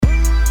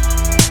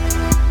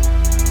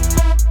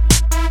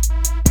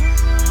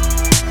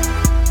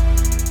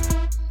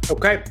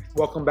Okay,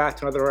 welcome back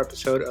to another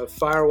episode of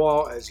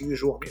Firewall. As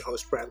usual, I'm your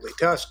host, Bradley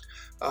Tusk.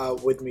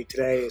 With me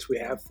today, as we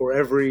have for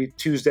every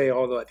Tuesday,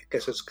 although I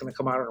guess it's going to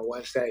come out on a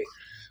Wednesday,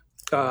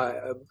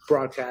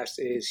 broadcast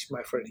is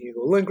my friend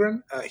Hugo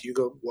Lindgren.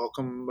 Hugo,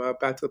 welcome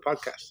back to the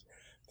podcast.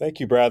 Thank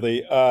you,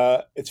 Bradley.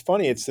 It's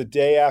funny. It's the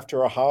day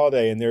after a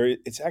holiday, and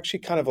it's actually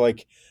kind of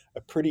like a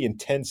pretty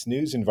intense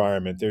news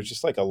environment. There's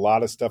just like a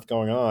lot of stuff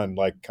going on,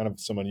 like kind of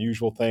some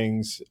unusual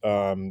things.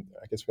 I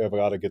guess we have a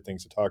lot of good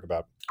things to talk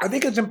about. I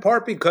think it's in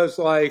part because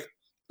like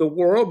the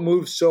world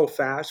moves so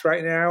fast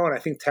right now, and I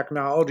think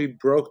technology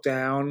broke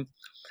down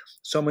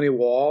so many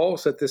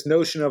walls that this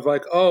notion of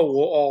like, oh,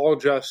 we'll all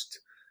just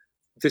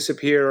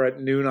disappear at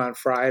noon on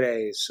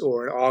Fridays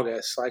or in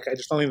August. Like, I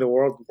just don't think the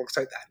world works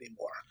like that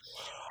anymore.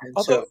 And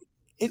Although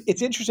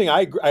it's interesting,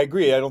 I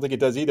agree. I don't think it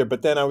does either.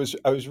 But then I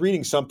was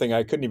reading something,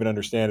 I couldn't even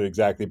understand it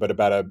exactly, but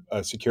about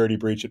a security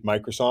breach at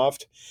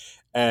Microsoft,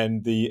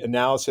 and the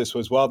analysis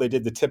was, well, they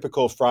did the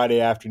typical Friday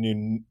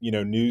afternoon,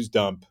 news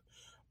dump,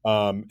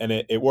 and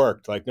it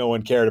worked. Like no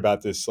one cared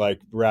about this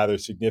like rather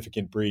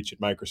significant breach at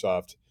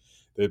Microsoft.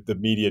 The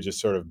media just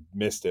sort of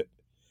missed it,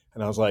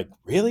 and I was like,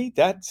 really,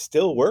 that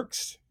still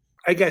works?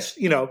 I guess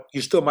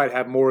you still might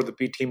have more of the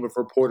B team of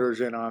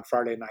reporters in on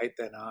Friday night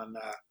than on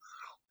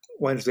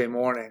Wednesday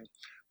morning.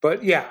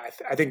 But yeah,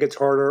 I think it's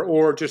harder.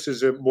 Or just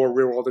as a more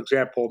real world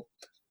example,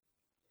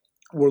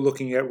 we're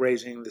looking at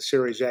raising the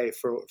Series A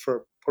for a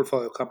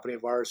portfolio company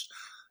of ours.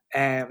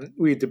 And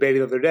we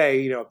debated the other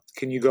day,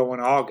 can you go in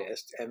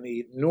August? And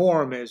the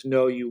norm is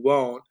no, you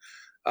won't,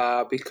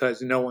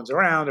 because no one's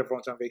around,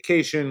 everyone's on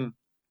vacation,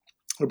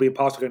 it'll be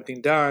impossible to get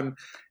anything done.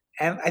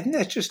 And I think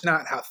that's just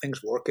not how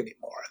things work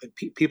anymore. I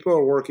think people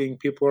are working,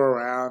 people are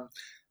around.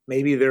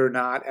 Maybe they're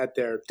not at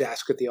their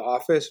desk at the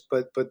office,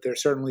 but they're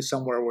certainly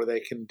somewhere where they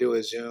can do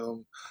a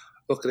Zoom,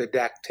 look at a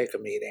deck, take a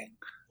meeting.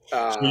 So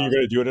you're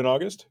going to do it in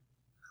August?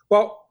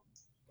 Well,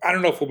 I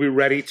don't know if we'll be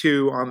ready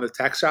to on the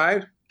tech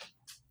side,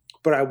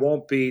 but I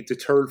won't be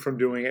deterred from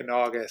doing it in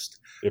August.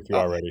 If you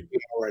are ready.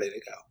 We're ready to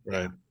go.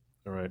 Right.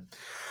 All right.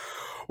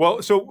 Well,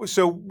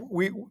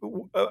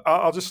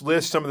 I'll just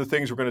list some of the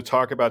things we're going to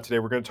talk about today.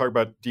 We're going to talk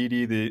about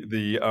Didi,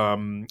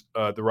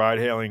 the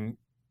ride-hailing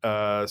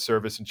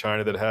service in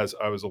China that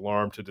I was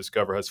alarmed to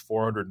discover has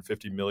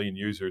 450 million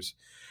users,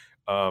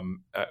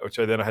 which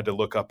I had to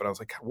look up, and I was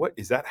like, what,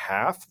 is that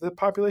half the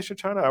population of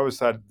China? I always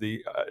thought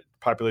the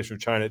population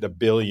of China at 1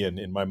 billion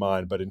in my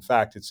mind, but in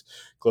fact, it's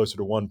closer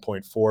to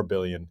 1.4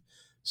 billion.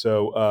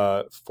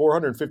 So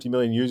 450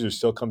 million users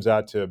still comes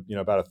out to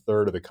about a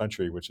third of the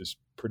country, which is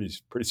pretty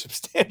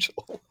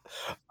substantial.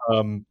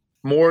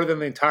 More than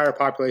the entire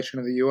population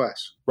of the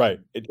U.S. Right.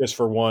 Just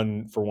for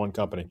one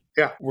company.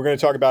 Yeah. We're going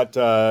to talk about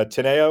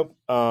Teneo,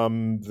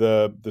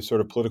 the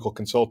sort of political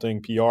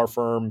consulting PR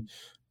firm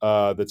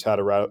that's had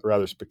a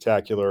rather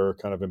spectacular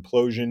kind of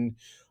implosion.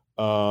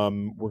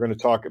 We're going to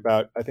talk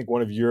about, I think,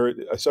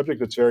 a subject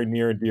that's very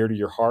near and dear to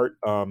your heart.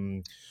 We're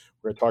going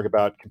to talk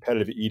about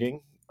competitive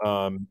eating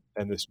and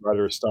this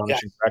rather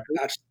astonishing record.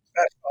 That's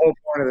the whole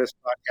point of this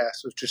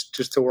podcast, was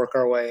just to work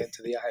our way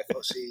into the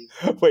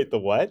IFOC. Wait, the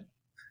what?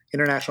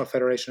 International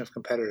Federation of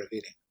Competitive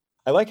Eating.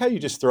 I like how you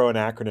just throw an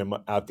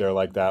acronym out there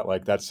like that.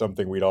 Like that's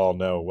something we'd all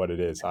know what it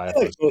is. I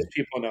feel like most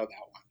people know that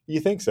one. You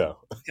think so?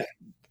 Yeah.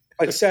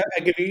 Like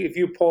if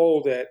you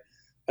polled it,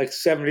 like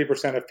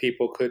 70% of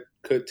people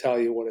could tell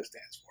you what it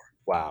stands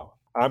for. Wow.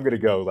 I'm going to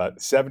go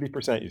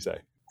 70%, you say?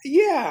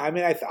 Yeah. I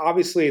mean,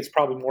 obviously it's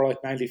probably more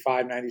like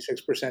 95,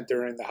 96%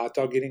 during the hot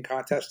dog eating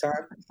contest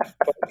time.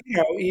 But,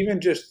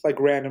 even just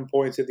like random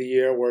points of the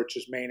year where it's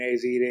just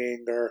mayonnaise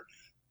eating or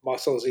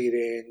mussels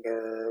eating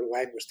or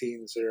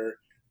langoustines or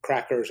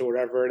crackers or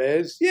whatever it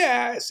is.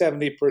 Yeah,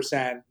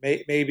 70%.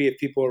 Maybe if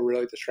people are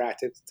really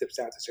distracted, it tips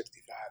down to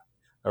 65.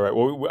 All right.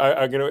 Well,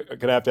 I'm going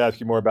to have to ask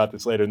you more about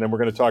this later. And then we're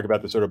going to talk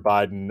about the sort of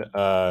Biden,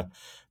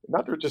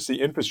 not just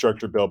the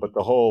infrastructure bill, but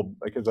the whole,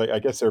 because I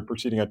guess they're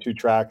proceeding on two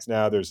tracks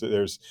now. There's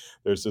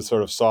the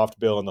sort of soft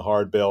bill and the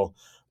hard bill.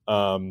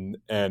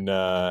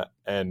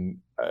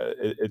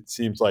 It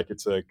seems like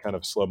it's a kind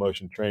of slow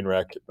motion train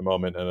wreck at the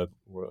moment, and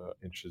we're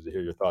interested to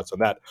hear your thoughts on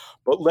that.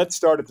 But let's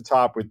start at the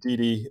top with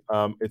Didi.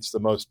 It's the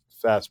most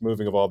fast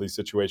moving of all these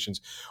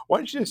situations. Why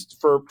don't you just,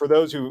 for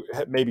those who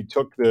maybe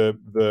took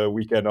the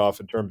weekend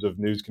off in terms of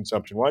news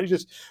consumption, why don't you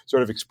just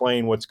sort of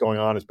explain what's going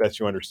on as best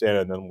you understand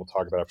it, and then we'll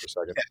talk about it for a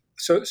second.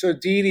 So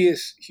Didi,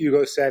 as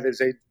Hugo said, is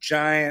a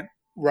giant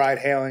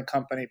ride-hailing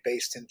company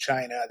based in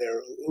China.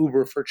 They're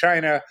Uber for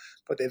China,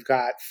 but they've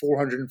got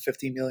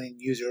 450 million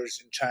users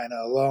in China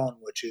alone,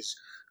 which is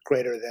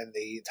greater than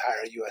the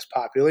entire U.S.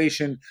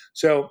 population.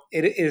 So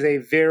it is a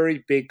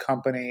very big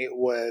company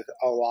with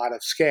a lot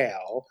of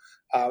scale.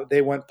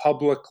 They went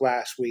public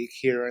last week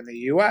here in the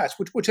U.S.,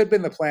 which had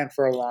been the plan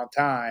for a long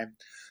time.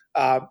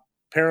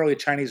 Apparently,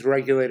 Chinese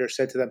regulators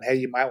said to them, hey,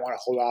 you might want to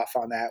hold off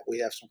on that. We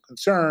have some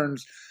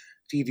concerns.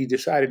 Didi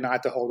decided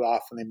not to hold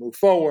off and they moved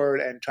forward,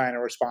 and China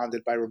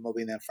responded by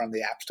removing them from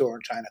the App Store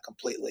in China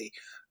completely,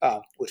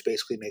 which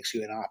basically makes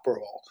you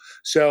inoperable.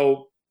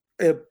 So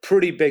a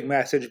pretty big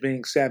message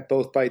being sent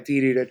both by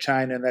Didi to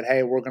China and that,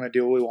 hey, we're going to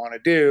do what we want to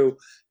do.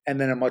 And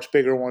then a much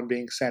bigger one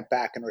being sent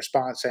back in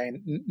response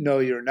saying, no,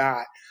 you're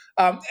not.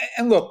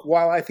 And look,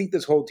 while I think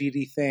this whole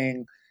Didi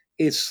thing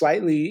is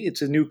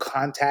it's a new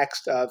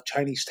context of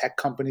Chinese tech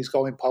companies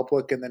going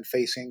public and then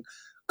facing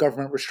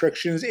government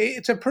restrictions.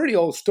 It's a pretty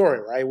old story,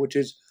 right? Which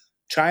is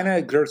China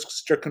exerts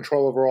strict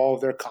control over all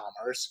of their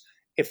commerce.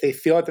 If they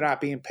feel that they're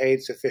not being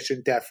paid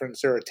sufficient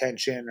deference or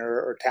attention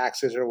or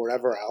taxes or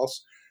whatever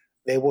else,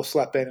 they will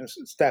step in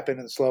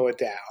and slow it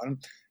down.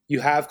 You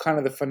have kind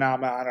of the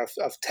phenomenon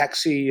of tech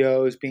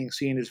CEOs being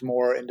seen as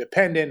more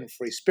independent,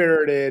 free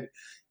spirited,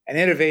 and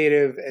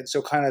innovative, and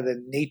so kind of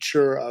the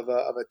nature of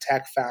a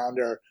tech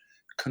founder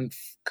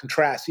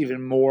contrasts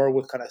even more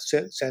with kind of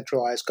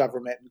centralized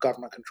government and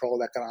government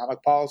controlled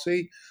economic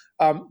policy.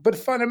 But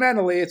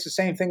fundamentally, it's the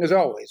same thing as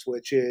always,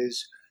 which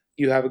is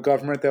you have a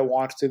government that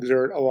wants to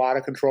exert a lot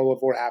of control of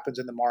what happens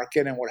in the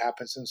market and what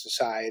happens in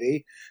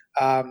society.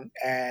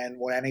 And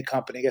when any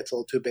company gets a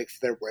little too big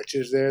for their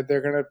britches, they're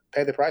going to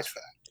pay the price for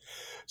that.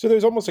 So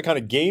there's almost a kind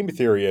of game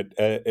theory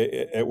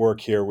at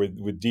work here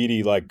with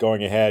Didi, like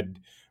going ahead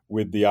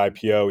with the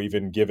IPO,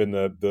 even given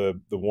the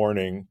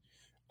warning.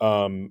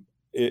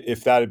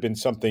 If that had been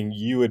something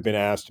you had been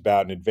asked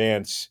about in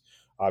advance,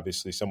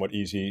 obviously somewhat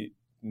easy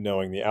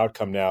knowing the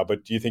outcome now,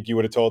 but do you think you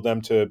would have told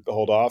them to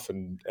hold off?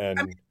 And I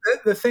mean,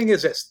 the thing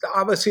is this,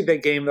 obviously they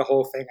gamed the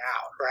whole thing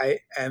out, right?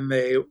 And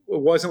it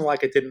wasn't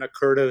like it didn't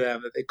occur to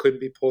them that they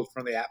couldn't be pulled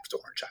from the App Store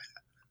in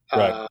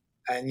China. Right.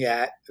 And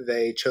yet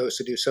they chose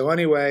to do so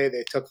anyway.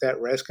 They took that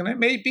risk. And it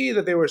may be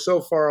that they were so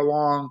far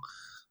along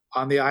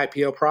on the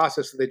IPO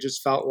process that they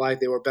just felt like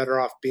they were better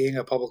off being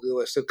a publicly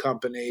listed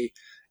company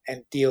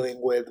and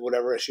dealing with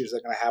whatever issues they're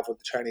going to have with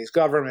the Chinese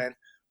government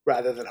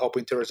rather than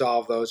hoping to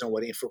resolve those and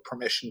waiting for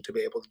permission to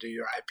be able to do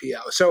your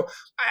IPO. So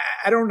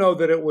I don't know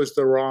that it was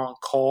the wrong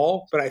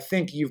call, but I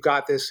think you've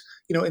got this,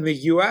 in the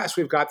US,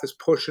 we've got this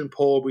push and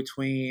pull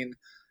between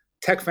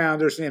tech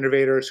founders and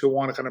innovators who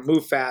want to kind of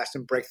move fast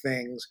and break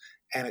things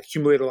and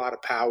accumulate a lot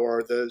of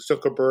power. The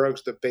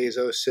Zuckerbergs, the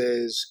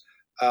Bezoses,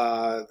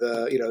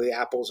 the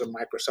Apples and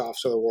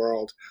Microsofts of the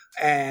world.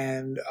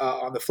 And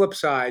on the flip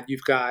side,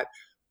 you've got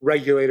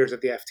regulators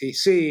at the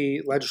FTC,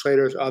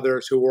 legislators,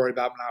 others who worry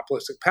about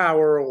monopolistic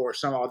power or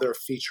some other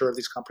feature of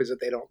these companies that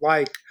they don't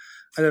like.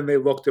 And then they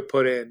look to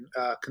put in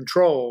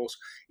controls.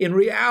 In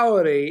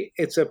reality,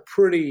 it's a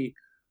pretty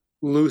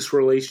loose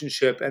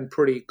relationship and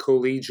pretty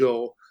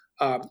collegial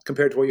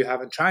compared to what you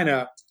have in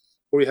China,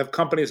 where you have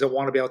companies that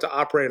want to be able to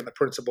operate on the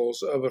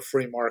principles of a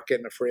free market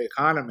and a free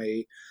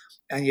economy,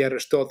 and yet are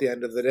still at the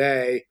end of the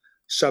day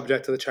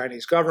subject to the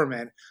Chinese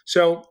government.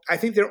 So I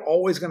think they're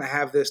always going to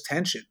have this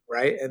tension,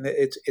 right? And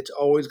it's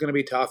always going to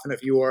be tough. And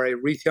if you are a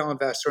retail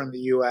investor in the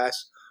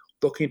U.S.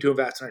 looking to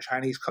invest in a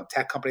Chinese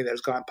tech company that has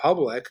gone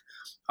public,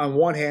 on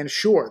one hand,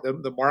 sure,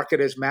 the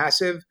market is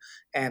massive,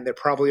 and there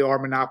probably are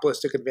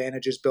monopolistic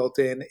advantages built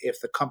in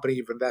if the company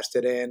you've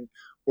invested in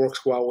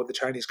works well with the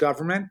Chinese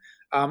government.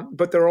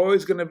 But they're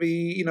always going to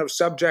be,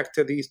 subject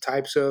to these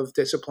types of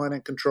discipline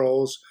and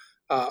controls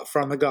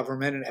from the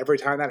government. And every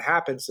time that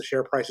happens, the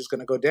share price is going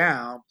to go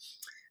down.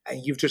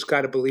 And you've just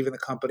got to believe in the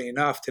company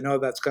enough to know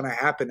that's going to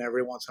happen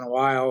every once in a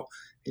while.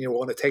 And you're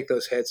willing to take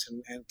those hits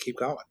and keep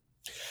going.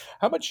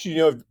 How much do you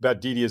know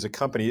about Didi as a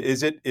company?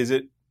 Is it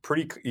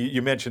pretty?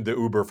 You mentioned the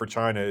Uber for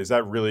China. Is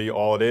that really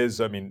all it is?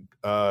 I mean,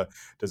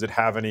 does it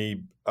have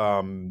any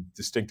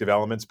distinctive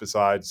elements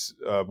besides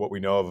what we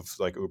know of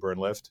like Uber and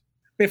Lyft?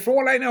 I mean, for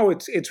what I know,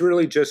 it's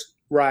really just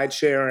ride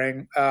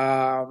sharing,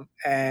 and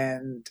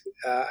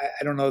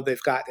I don't know if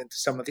they've gotten into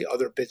some of the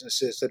other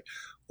businesses that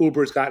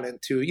Uber's gotten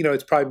into.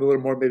 It's probably a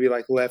little more maybe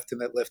like Lyft,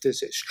 and that Lyft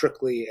is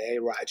strictly a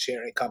ride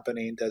sharing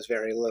company and does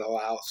very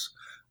little else.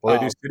 Well,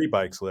 they do city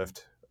bikes,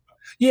 Lyft.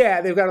 Yeah,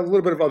 they've got a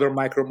little bit of other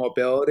micro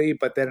mobility,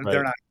 but then Right.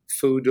 they're not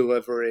food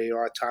delivery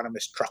or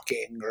autonomous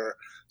trucking or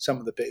some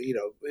of the big,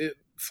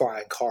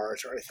 flying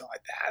cars or anything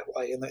like that,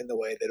 like in the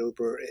way that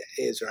Uber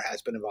is or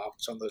has been involved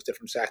in some of those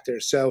different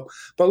sectors. So,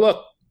 but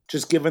look,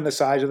 just given the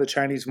size of the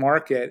Chinese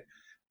market,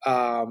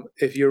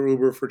 if you're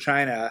Uber for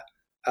China,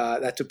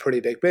 that's a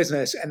pretty big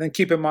business. And then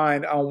keep in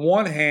mind, on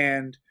one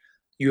hand,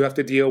 you have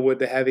to deal with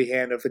the heavy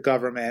hand of the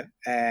government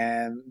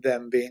and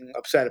them being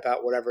upset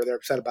about whatever they're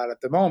upset about at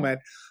the moment.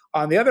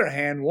 On the other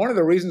hand, one of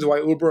the reasons why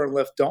Uber and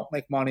Lyft don't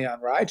make money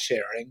on ride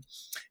sharing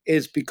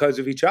is because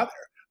of each other,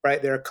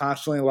 right? They're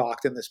constantly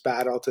locked in this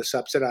battle to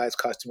subsidize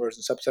customers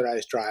and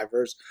subsidize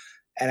drivers.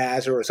 And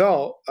as a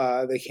result,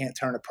 they can't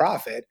turn a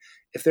profit.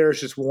 If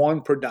there's just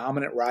one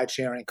predominant ride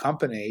sharing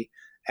company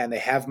and they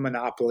have a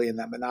monopoly and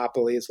that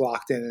monopoly is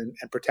locked in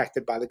and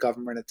protected by the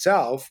government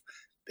itself,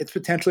 it's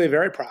potentially a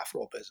very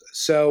profitable business.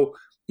 So,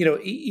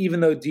 even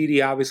though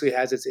Didi obviously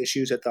has its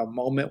issues at the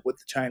moment with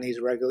the Chinese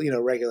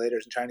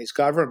regulators and Chinese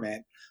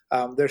government,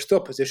 they're still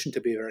positioned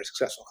to be a very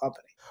successful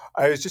company.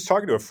 I was just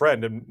talking to a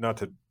friend, and not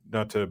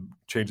to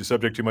change the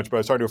subject too much, but I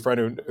was talking to a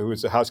friend who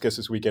was a house guest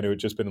this weekend who had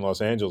just been in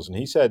Los Angeles, and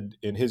he said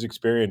in his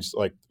experience,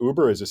 like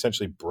Uber is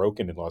essentially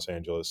broken in Los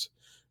Angeles.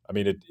 I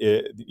mean, it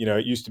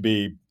used to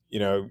be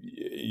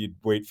you'd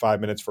wait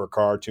 5 minutes for a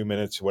car, 2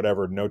 minutes,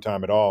 whatever, no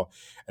time at all.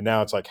 And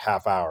now it's like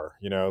half hour,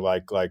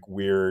 like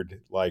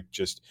weird, like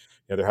just,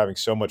 they're having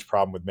so much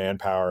problem with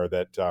manpower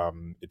that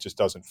it just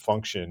doesn't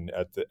function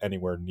at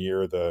anywhere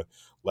near the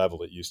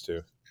level it used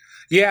to.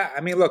 Yeah.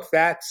 I mean, look,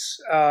 that's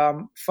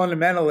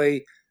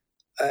fundamentally,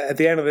 at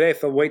the end of the day,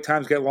 if the wait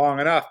times get long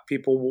enough,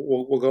 people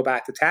will go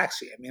back to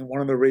taxi. I mean,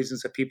 one of the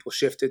reasons that people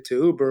shifted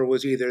to Uber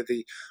was either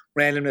the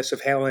randomness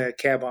of hailing a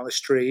cab on the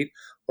street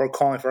or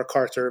calling for a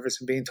car service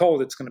and being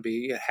told it's going to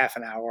be half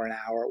an hour,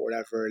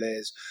 whatever it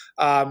is.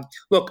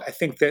 Look, I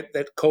think that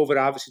COVID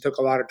obviously took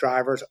a lot of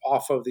drivers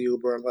off of the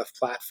Uber and Lyft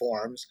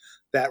platforms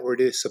that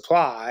reduced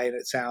supply, and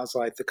it sounds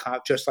like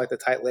just like the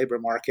tight labor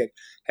market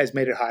has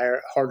made it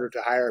harder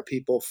to hire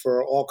people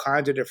for all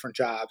kinds of different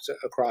jobs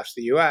across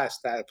the U.S.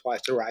 That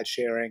applies to ride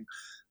sharing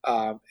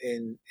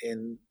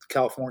in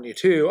California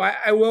too.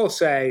 I will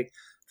say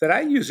that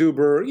I use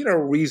Uber,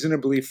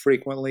 reasonably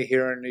frequently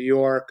here in New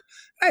York.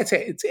 I'd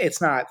say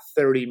it's not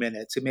 30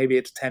 minutes. Maybe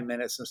it's 10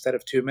 minutes instead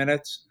of 2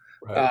 minutes.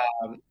 Right.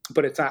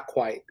 But it's not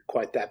quite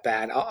that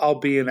bad. I'll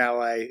be in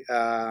LA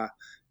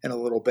in a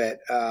little bit.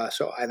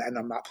 And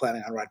I'm not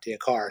planning on renting a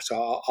car.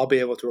 So I'll be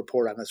able to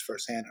report on this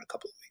firsthand in a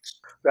couple of weeks.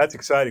 That's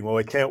exciting. Well,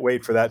 I can't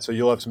wait for that. So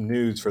you'll have some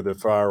news for the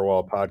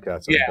Firewall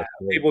podcast. Yeah,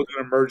 people do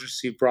an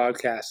emergency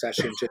broadcast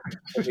session just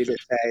for me to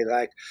say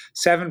like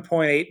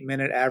 7.8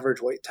 minute average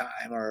wait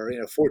time, or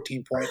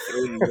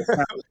 14.3.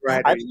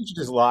 Right. I think you should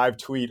just live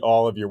tweet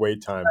all of your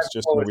wait times.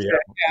 Just so we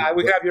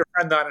have your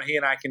friend on, and he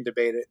and I can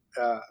debate it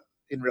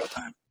in real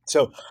time.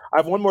 So I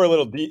have one more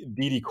little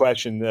Didi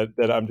question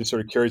that I'm just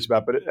sort of curious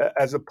about. But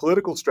as a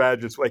political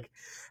strategist, like,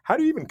 how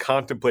do you even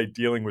contemplate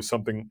dealing with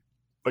something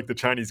like the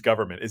Chinese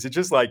government? Is it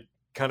just like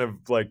kind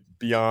of like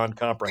beyond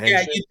comprehension?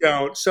 Yeah, you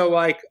don't. So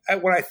like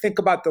when I think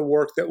about the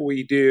work that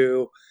we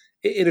do,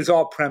 it is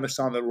all premised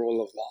on the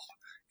rule of law.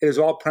 It is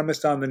all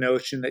premised on the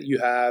notion that you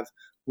have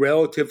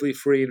relatively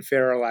free and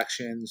fair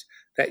elections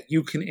that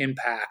you can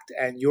impact,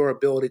 and your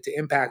ability to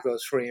impact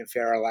those free and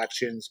fair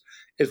elections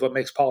is what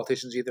makes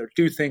politicians either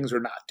do things or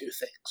not do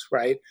things,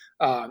 right?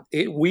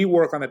 We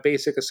work on a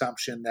basic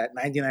assumption that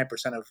 99%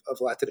 of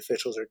elected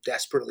officials are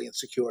desperately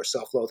insecure,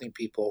 self-loathing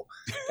people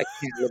that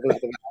can't live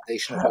without the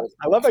validation of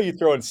I love how you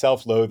throw in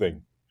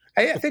self-loathing.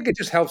 I think it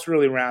just helps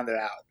really round it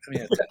out. I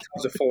mean, it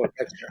tells a fuller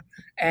picture.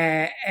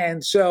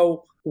 And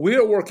so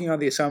we're working on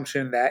the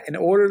assumption that in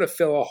order to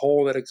fill a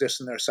hole that exists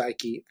in their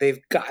psyche, they've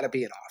got to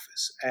be in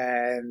office.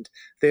 And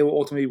they will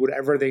ultimately do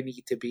whatever they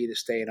need to be to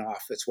stay in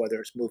office, whether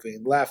it's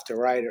moving left or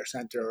right or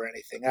center or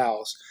anything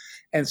else.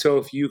 And so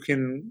if you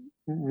can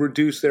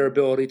reduce their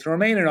ability to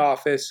remain in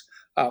office,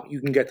 you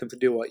can get them to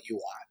do what you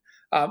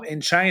want. In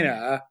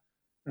China,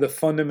 the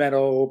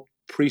fundamental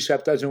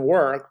precept doesn't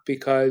work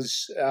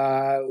because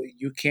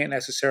you can't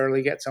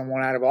necessarily get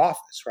someone out of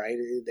office, right?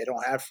 They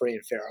don't have free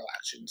and fair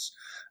elections.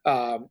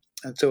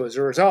 And so as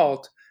a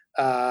result,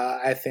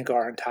 I think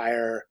our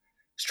entire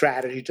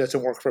strategy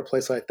doesn't work for a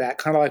place like that.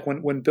 Kind of like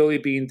when Billy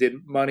Beane did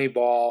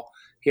Moneyball,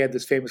 he had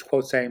this famous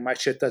quote saying, "My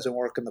shit doesn't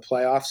work in the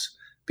playoffs,"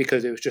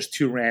 because it was just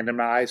too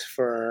randomized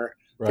for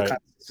the kind of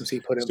systems he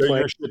put in place. So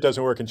your shit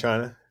doesn't work in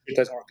China? It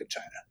doesn't work in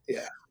China,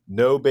 yeah.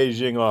 No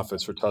Beijing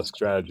office for Tusk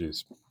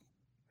Strategies.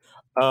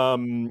 All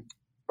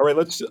right,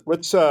 let's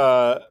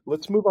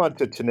move on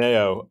to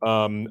Teneo.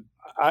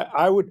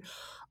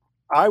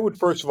 I would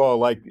first of all,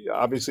 like,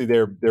 obviously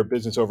their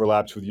business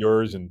overlaps with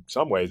yours in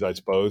some ways, I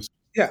suppose.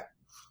 Yeah.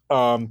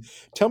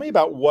 Tell me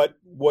about what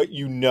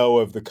you know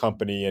of the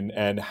company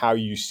and how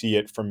you see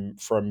it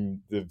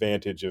from the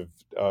vantage of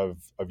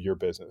your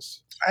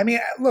business. I mean,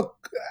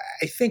 look,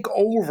 I think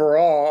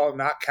overall,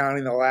 not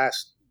counting the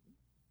last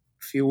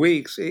few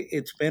weeks,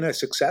 it's been a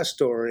success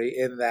story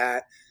in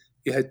that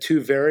you had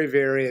two very,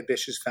 very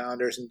ambitious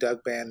founders in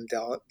Doug Ban and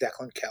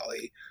Declan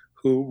Kelly,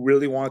 who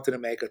really wanted to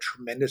make a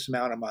tremendous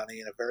amount of money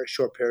in a very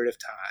short period of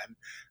time.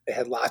 They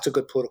had lots of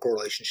good political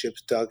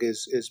relationships. Doug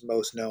is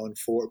most known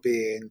for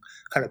being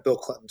kind of Bill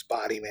Clinton's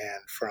body man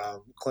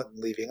from Clinton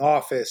leaving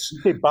office.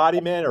 You say body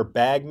man or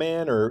bag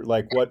man, or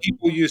like what?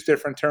 People use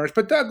different terms,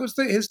 but Doug was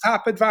his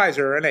top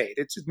advisor and aide.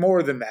 It's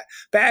more than that.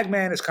 Bag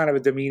man is kind of a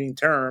demeaning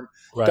term.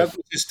 Right. Doug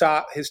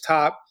was his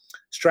top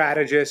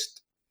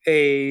strategist,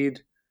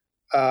 aide,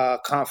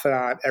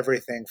 confidant,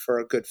 everything for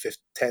a good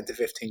 10 to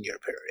 15 year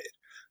period.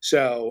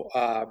 So,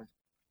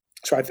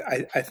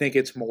 I think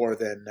it's more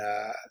than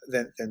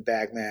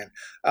Bagman.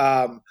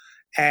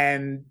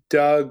 And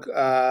Doug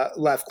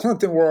left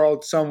Clinton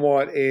world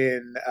somewhat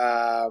in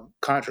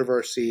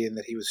controversy in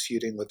that he was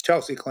feuding with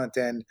Chelsea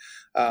Clinton.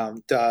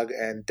 Doug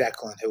and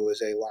Declan, who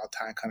was a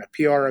longtime kind of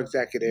PR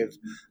executive,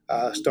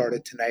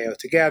 started Teneo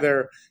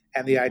together.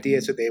 And the idea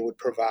is that they would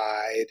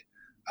provide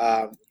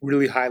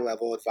really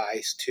high-level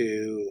advice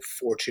to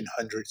Fortune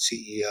 100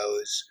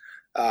 CEOs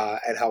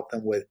and help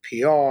them with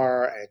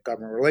PR and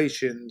government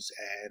relations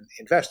and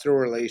investor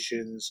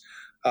relations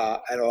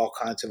and all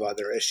kinds of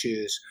other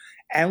issues.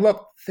 And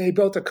look, they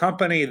built a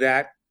company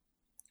that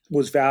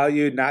was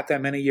valued not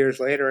that many years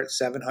later at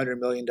 $700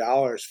 million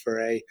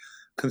for a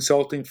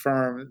consulting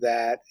firm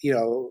that,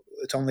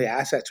 its only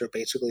assets are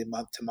basically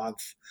month-to-month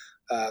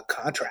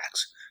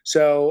contracts.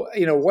 So,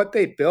 what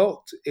they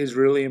built is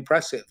really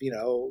impressive.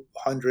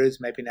 Hundreds,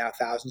 maybe now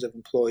thousands of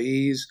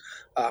employees.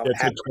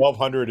 It's like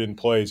 1,200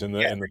 employees in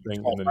the thing in the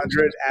news.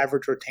 1,200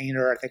 average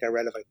retainer. I think I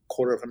read of like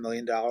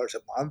 $250,000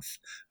 a month.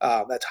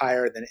 That's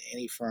higher than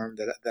any firm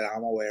that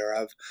I'm aware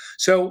of.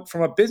 So,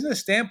 from a business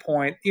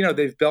standpoint,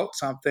 they've built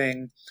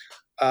something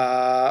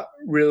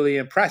really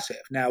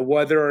impressive. Now,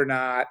 whether or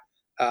not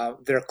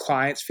their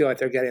clients feel like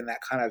they're getting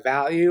that kind of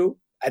value,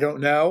 I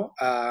don't know.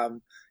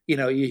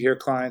 You hear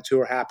clients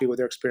who are happy with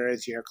their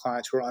experience. You hear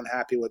clients who are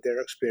unhappy with their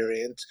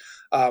experience.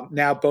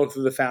 Now both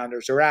of the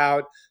founders are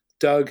out.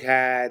 Doug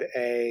had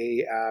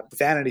a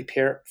Vanity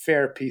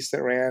Fair piece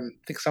that ran,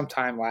 I think,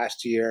 sometime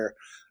last year,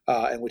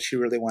 in which he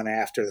really went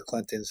after the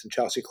Clintons and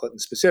Chelsea Clinton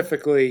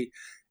specifically,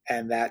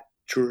 and that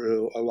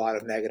drew a lot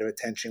of negative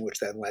attention, which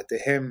then led to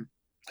him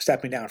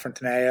stepping down from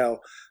Teneo.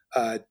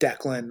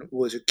 Declan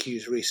was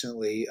accused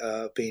recently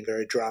of being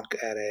very drunk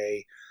at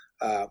a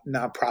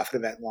nonprofit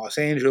event in Los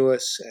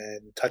Angeles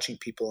and touching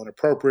people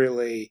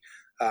inappropriately.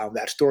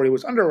 That story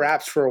was under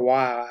wraps for a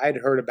while. I'd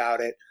heard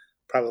about it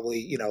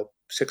probably,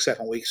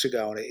 6-7 weeks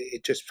ago, and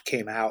it just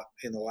came out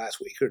in the last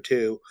week or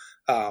two,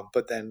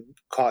 but then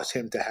caused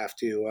him to have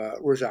to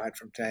resign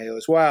from Teneo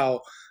as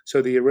well.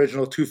 So the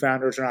original two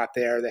founders are not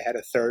there. They had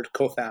a third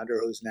co-founder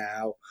who's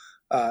now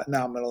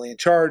nominally in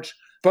charge.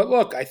 But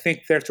look, I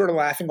think they're sort of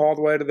laughing all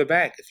the way to the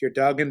bank. If you're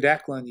Doug and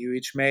Declan, you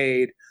each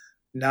made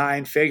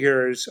 9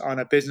 figures on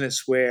a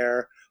business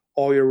where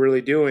all you're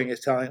really doing is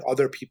telling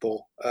other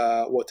people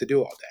what to do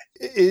all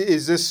day.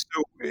 Is this,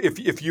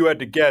 if you had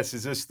to guess,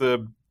 is this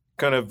the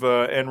kind of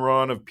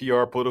Enron of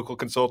PR political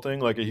consulting,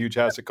 like a huge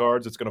house of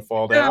cards that's going to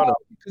fall down? No,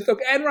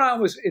 look,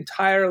 Enron was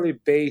entirely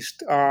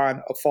based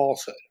on a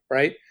falsehood,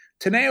 right?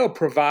 Teneo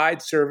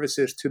provides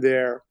services to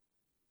their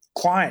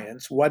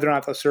clients. Whether or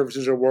not those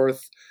services are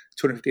worth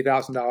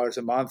 $250,000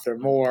 a month or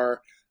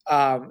more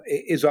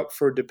is up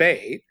for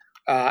debate.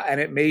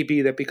 And it may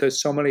be that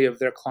because so many of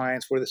their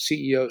clients were the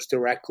CEOs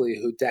directly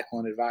who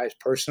Declan advised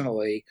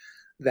personally,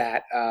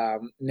 that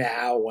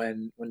now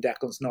when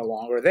Declan's no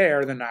longer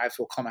there, the knives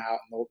will come out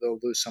and they'll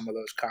lose some of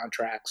those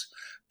contracts.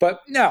 But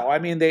no, I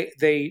mean,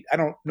 I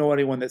don't know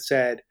anyone that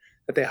said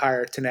that they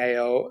hired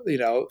Teneo,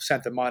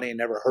 sent the money and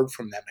never heard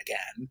from them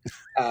again.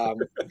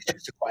 It's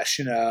just a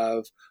question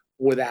of,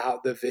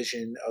 without the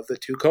vision of the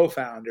two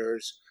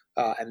co-founders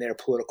and their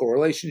political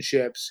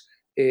relationships,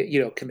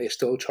 can they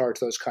still charge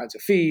those kinds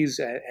of fees,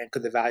 and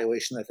could the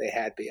valuation that they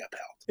had be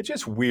upheld? It's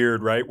just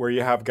weird, right? Where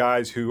you have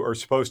guys who are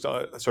supposed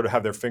to sort of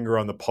have their finger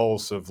on the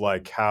pulse of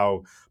like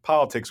how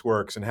politics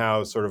works and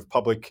how sort of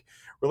public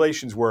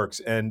relations works,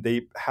 and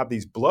they have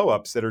these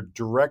blowups that are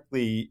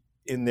directly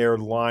in their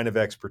line of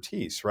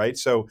expertise, right?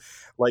 So,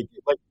 like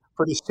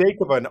for the sake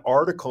of an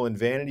article in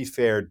Vanity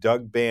Fair,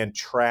 Doug Band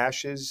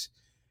trashes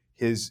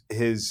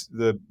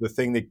the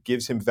thing that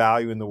gives him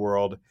value in the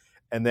world,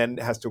 and then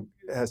has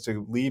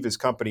to leave his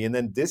company. And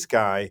then this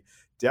guy,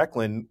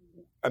 Declan,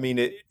 I mean,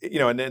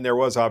 and then there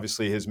was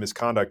obviously his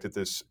misconduct at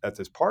this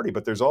party,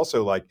 but there's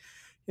also like,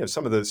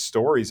 some of the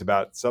stories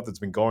about stuff that's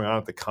been going on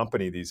at the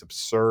company, these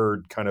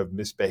absurd kind of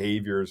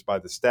misbehaviors by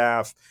the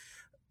staff.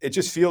 It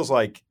just feels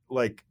like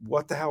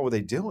what the hell were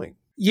they doing?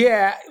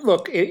 Yeah,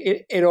 look,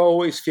 it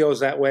always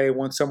feels that way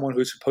when someone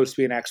who's supposed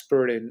to be an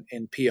expert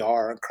in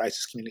PR and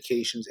crisis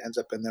communications ends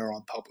up in their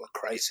own public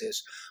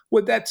crisis.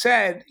 With that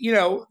said,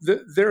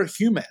 they're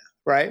human,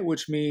 right?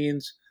 Which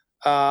means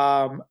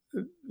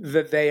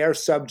that they are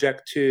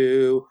subject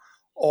to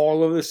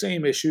all of the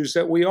same issues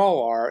that we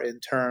all are in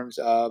terms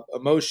of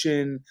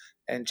emotion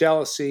and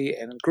jealousy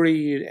and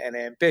greed and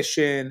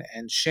ambition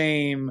and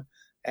shame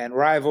and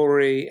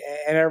rivalry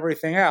and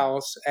everything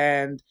else.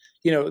 And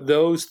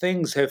those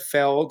things have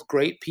felled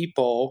great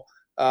people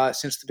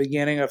since the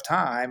beginning of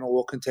time and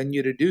will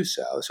continue to do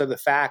so. So the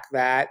fact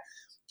that,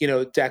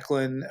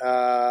 Declan,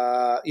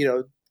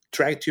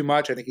 drank too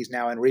much, I think he's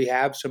now in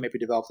rehab, so maybe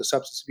developed a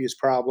substance abuse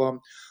problem,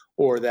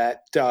 or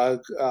that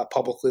Doug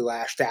publicly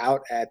lashed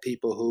out at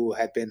people who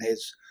had been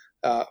his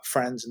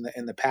friends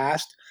in the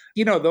past.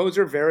 Those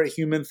are very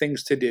human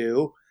things to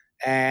do.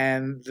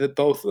 And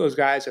both of those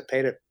guys have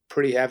paid a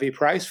pretty heavy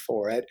price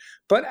for it.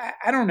 But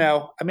I don't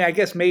know. I mean, I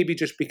guess maybe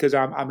just because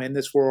I'm in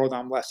this world,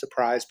 I'm less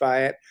surprised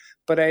by it.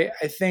 But I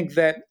think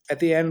that at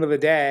the end of the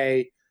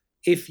day,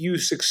 if you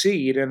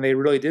succeed, and they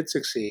really did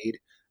succeed,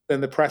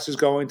 then the press is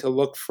going to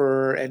look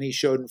for any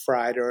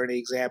schadenfreude or any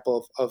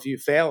example of you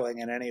failing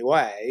in any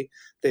way.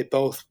 They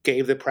both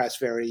gave the press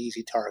very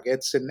easy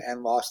targets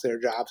and lost their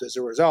jobs as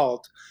a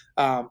result.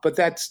 But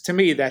to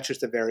me, that's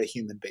just a very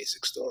human,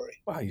 basic story.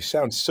 Wow, you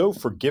sound so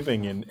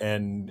forgiving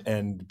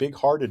and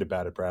big-hearted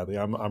about it, Bradley.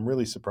 I'm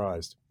really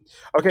surprised.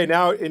 Okay,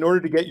 now in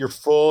order to get your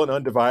full and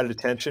undivided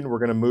attention, we're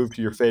going to move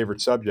to your favorite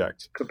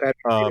subject,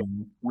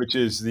 which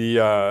is the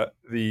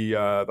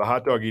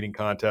hot dog eating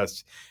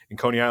contest in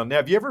Coney Island. Now,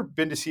 have you ever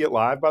been to see it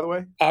live, by the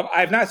way?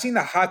 I've not seen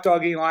the hot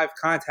dog eating live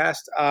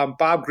contest.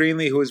 Bob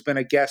Greenlee, who has been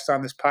a guest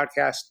on this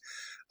podcast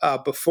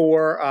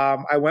before.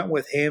 I went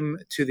with him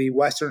to the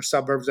western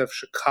suburbs of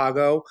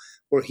Chicago,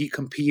 where he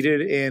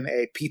competed in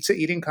a pizza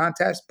eating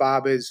contest.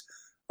 Bob is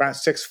around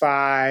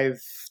 6'5",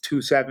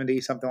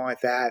 270, something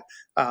like that.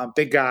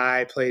 Big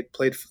guy, played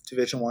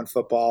Division I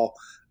football.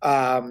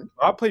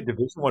 Bob played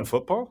Division I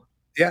football?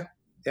 Yeah,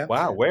 yeah.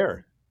 Wow,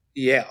 where?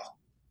 Yale.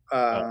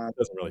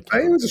 Doesn't really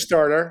count. He was a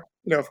starter,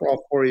 for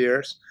all 4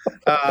 years,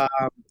 and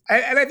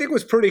I think it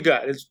was pretty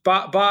good. It's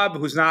Bob,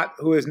 who is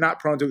not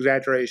prone to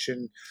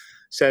exaggeration,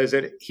 says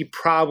that he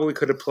probably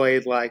could have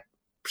played like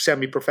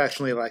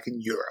semi-professionally, like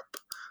in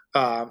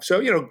Europe.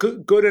 So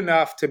good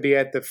enough to be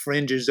at the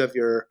fringes of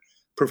your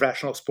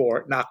professional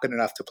sport, not good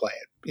enough to play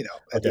it.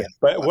 Okay.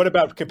 But what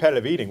about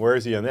competitive eating? Where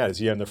is he on that? Is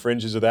he on the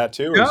fringes of that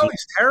too? No,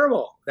 he's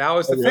terrible. That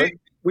was the thing.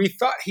 We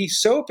thought he's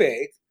so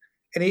big.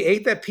 And he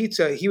ate that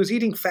pizza. He was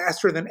eating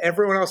faster than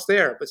everyone else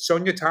there. But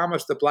Sonia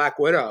Thomas, the Black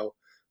Widow,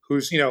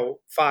 who's 5'2",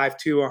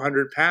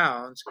 100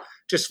 pounds,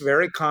 just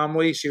very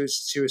calmly, she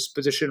was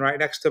positioned right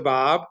next to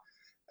Bob.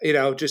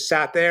 Just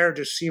sat there.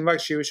 Just seemed like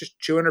she was just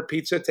chewing her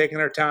pizza, taking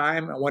her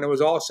time. And when it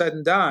was all said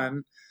and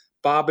done,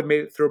 Bob had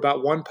made it through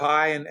about one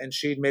pie, and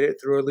she'd made it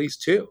through at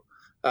least two.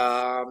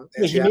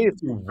 He made it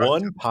through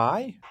one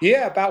pie?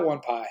 Yeah, about one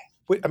pie.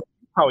 Wait, I've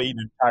probably eaten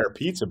an entire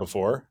pizza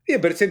before. Yeah,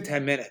 but it's in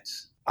 10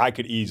 minutes. I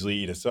could easily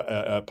eat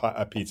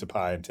a pizza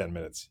pie in 10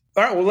 minutes.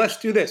 All right, well, let's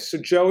do this. So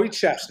Joey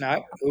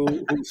Chestnut,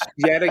 who's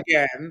yet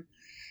again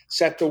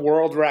set the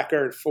world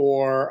record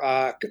for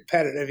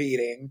competitive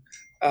eating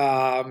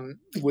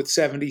with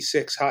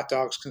 76 hot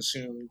dogs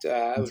consumed.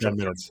 In 10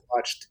 minutes.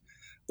 Watched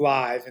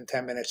live in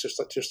 10 minutes,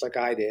 just like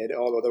I did,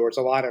 although there was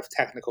a lot of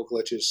technical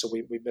glitches, so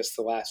we missed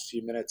the last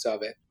few minutes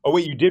of it. Oh,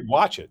 wait, you did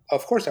watch it?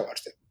 Of course I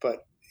watched it,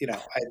 but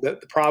the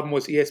problem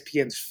was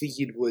ESPN's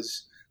feed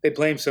was – they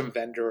blame some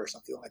vendor or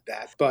something like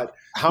that. But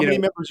how many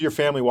members of your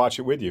family watch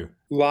it with you?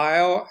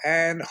 Lyle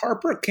and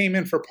Harper came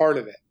in for part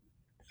of it.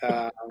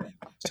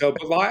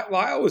 But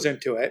Lyle was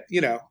into it,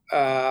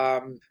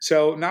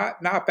 so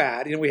not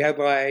bad. We had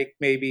like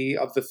maybe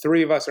of the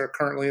three of us are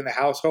currently in the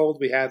household,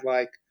 we had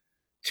like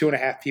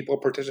 2.5 people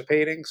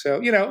participating. So,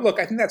 look,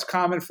 I think that's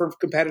common for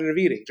competitive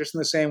eating, just in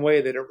the same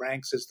way that it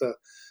ranks as the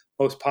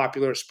most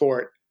popular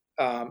sport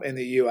in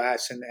the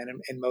U.S. and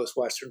in most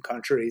Western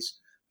countries.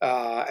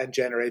 And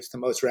generates the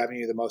most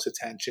revenue, the most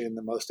attention,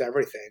 the most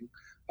everything.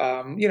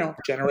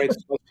 Generates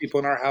the most people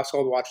in our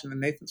household watching the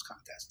Nathan's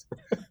contest.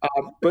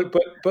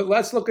 But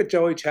let's look at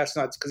Joey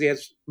Chestnut, because he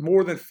has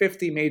more than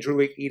 50 major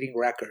league eating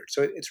records.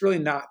 So it's really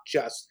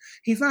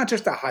he's not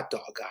just a hot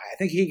dog guy. I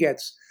think he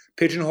gets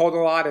pigeonholed a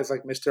lot as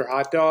like Mr.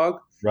 Hot Dog.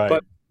 Right.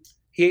 But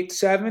he ate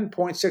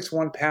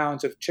 7.61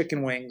 pounds of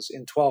chicken wings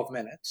in 12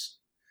 minutes.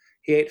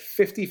 He ate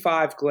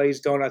 55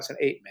 glazed donuts in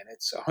 8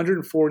 minutes,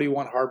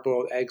 141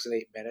 hard-boiled eggs in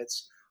 8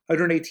 minutes,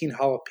 118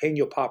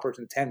 jalapeno poppers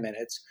in 10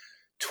 minutes,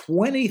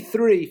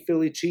 23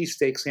 Philly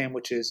cheesesteak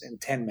sandwiches in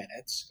 10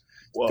 minutes,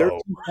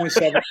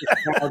 13.7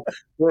 pounds of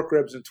pork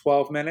ribs in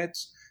 12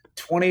 minutes,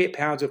 28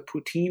 pounds of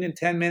poutine in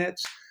 10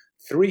 minutes,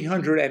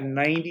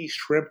 390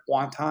 shrimp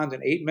wontons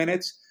in 8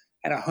 minutes,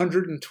 and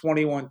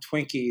 121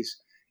 Twinkies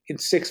in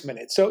 6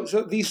 minutes. So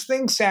these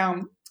things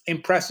sound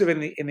impressive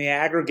in the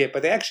aggregate,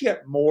 but they actually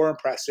get more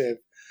impressive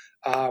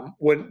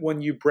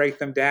when you break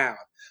them down.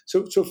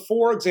 So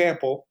for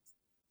example,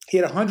 he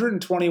had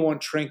 121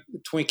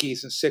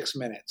 Twinkies in 6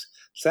 minutes.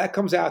 So that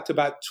comes out to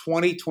about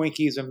 20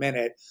 Twinkies a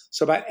minute.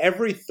 So about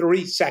every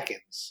 3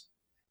 seconds,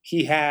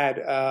 he had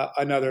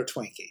another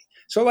Twinkie.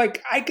 So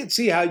like I could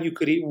see how you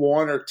could eat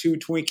 1 or 2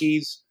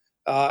 Twinkies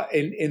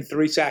in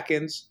 3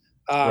 seconds.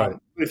 Right.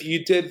 If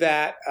you did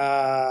that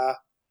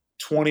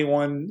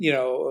 21,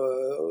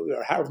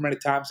 or however many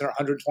times, or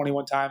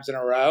 121 times in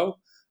a row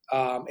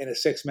in a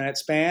 6 minute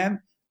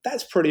span,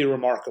 that's pretty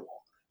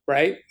remarkable,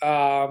 right?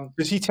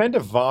 Does he tend to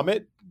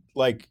vomit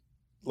like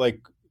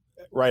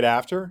right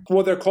after?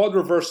 Well, they're called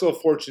reversal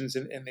of fortunes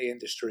in the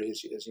industry,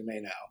 as you may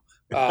know.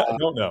 I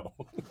don't know.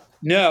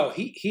 No,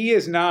 he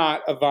is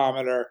not a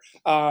vomiter.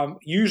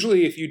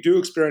 Usually, if you do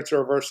experience a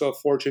reversal of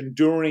fortune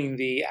during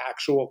the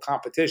actual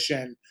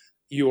competition,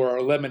 you are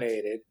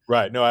eliminated.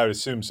 Right. No, I would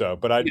assume so.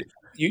 But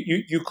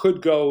you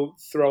could go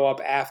throw up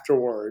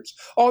afterwards.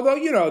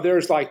 Although,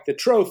 there's like the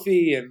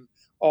trophy and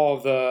all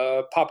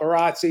the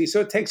paparazzi. So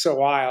it takes a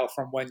while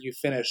from when you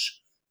finish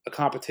a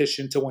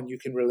competition to when you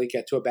can really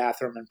get to a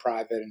bathroom in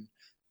private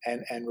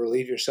and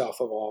relieve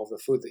yourself of all the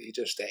food that you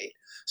just ate.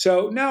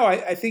 So, no,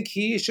 I think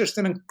he's just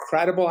an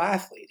incredible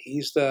athlete.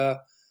 He's the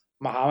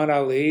Muhammad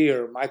Ali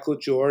or Michael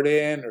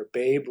Jordan or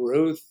Babe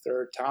Ruth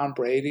or Tom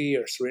Brady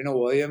or Serena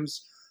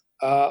Williams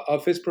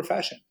of his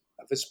profession,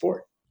 of his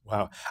sport.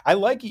 Wow. I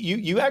like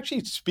you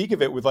actually speak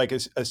of it with like a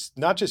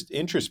not just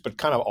interest, but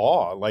kind of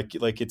awe. Like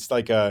it's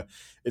like a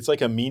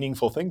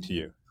meaningful thing to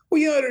you. Well,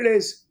 you know what it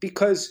is?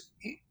 Because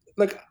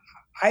like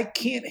I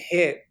can't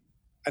hit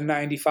a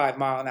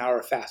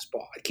 95-mile-an-hour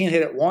fastball. I can't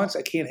hit it once.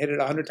 I can't hit it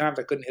 100 times.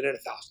 I couldn't hit it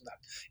 1,000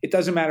 times. It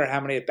doesn't matter how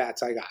many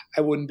at-bats I got.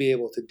 I wouldn't be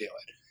able to do it.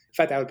 In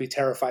fact, I would be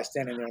terrified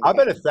standing there. I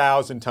bet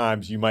 1,000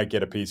 times you might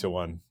get a piece of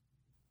one.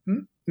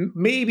 No,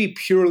 maybe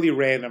purely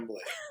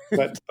randomly,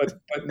 but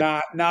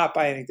not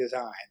by any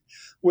design.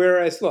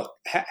 Whereas, look,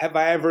 have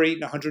I ever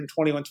eaten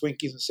 121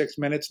 Twinkies in 6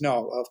 minutes?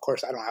 No, of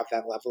course I don't have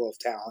that level of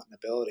talent and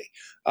ability.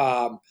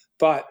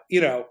 But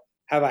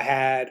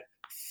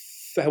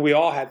have we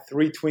all had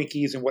 3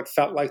 Twinkies in what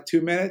felt like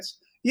 2 minutes?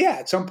 Yeah,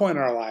 at some point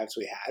in our lives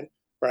we had,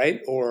 right?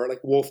 Or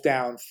like wolf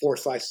down 4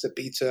 slices of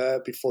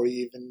pizza before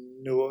you even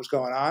knew what was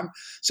going on.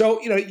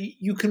 So,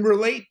 you can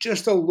relate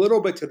just a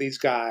little bit to these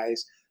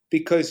guys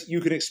because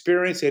you can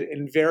experience it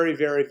in very,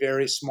 very,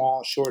 very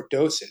small, short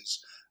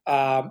doses.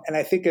 And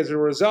I think as a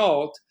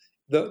result,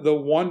 the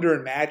wonder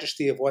and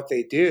majesty of what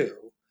they do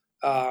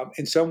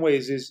in some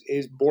ways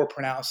is more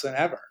pronounced than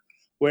ever.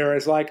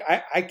 Whereas, like,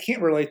 I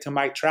can't relate to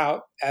Mike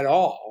Trout at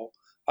all.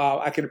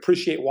 I can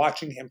appreciate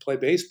watching him play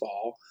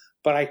baseball,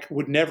 but I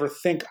would never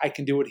think I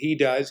can do what he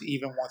does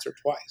even once or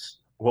twice.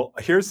 Well,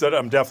 here's what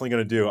I'm definitely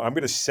going to do. I'm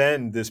going to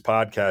send this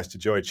podcast to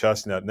Joey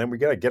Chestnut, and then we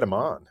got to get him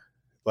on.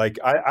 Like,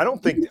 I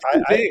don't think I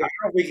don't know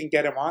if we can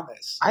get him on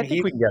this. I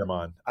think we can get him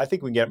on. I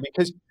think we can get him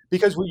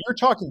because when you're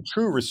talking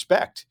true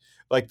respect,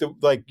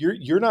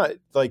 you're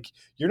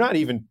not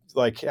even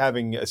like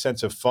having a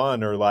sense of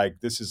fun or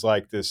like this is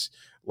like this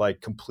like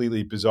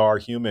completely bizarre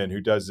human who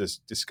does this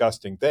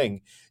disgusting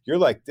thing. You're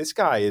like, this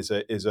guy is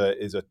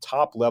a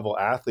top level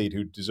athlete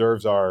who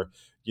deserves our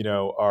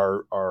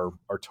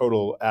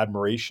total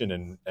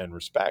admiration and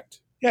respect.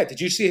 Yeah. Did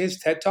you see his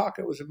TED Talk?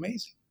 It was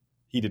amazing.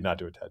 He did not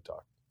do a TED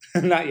Talk.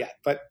 Not yet,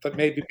 but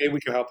maybe we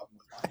can help him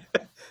with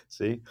that.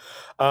 See,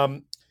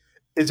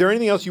 is there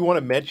anything else you want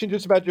to mention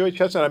just about Joey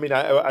Chestnut? I mean,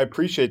 I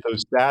appreciate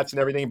those stats and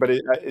everything, but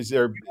is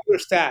there other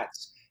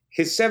stats?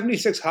 His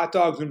 76 hot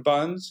dogs and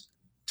buns,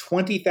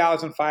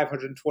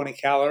 20,520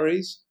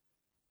 calories,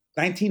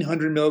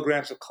 1,900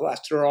 milligrams of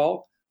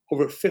cholesterol,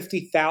 over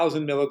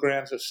 50,000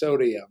 milligrams of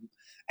sodium,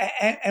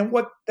 and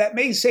what that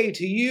may say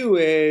to you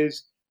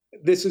is,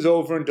 this is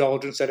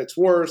overindulgence at its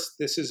worst.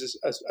 This is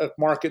a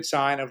marked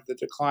sign of the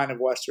decline of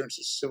Western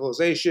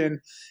civilization.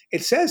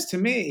 It says to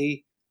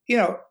me,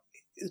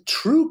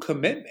 true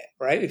commitment,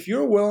 right? If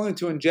you're willing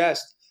to ingest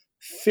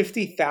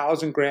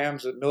 50,000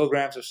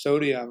 milligrams of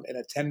sodium in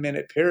a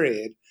 10-minute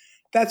period,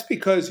 that's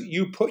because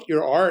you put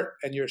your art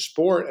and your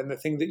sport and the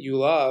thing that you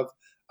love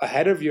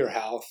ahead of your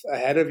health,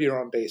 ahead of your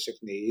own basic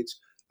needs.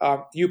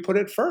 You put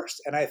it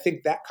first. And I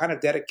think that kind of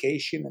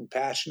dedication and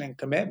passion and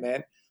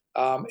commitment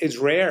is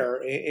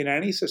rare in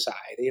any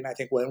society. And I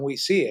think when we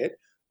see it,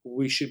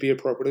 we should be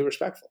appropriately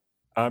respectful.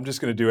 I'm just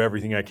going to do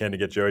everything I can to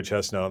get Joey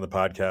Chestnut on the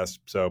podcast.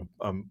 So,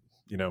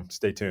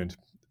 stay tuned.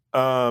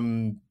 All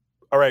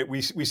right.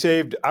 We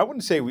saved, I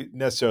wouldn't say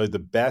necessarily the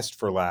best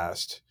for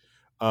last,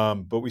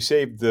 but we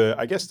saved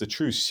the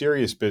true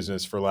serious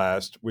business for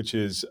last, which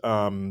is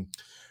the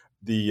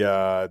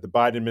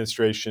Biden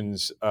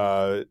administration's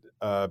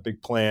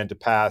big plan to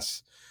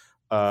pass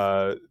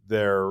it's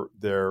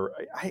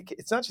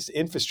not just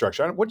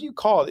infrastructure. What do you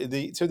call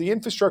it? So the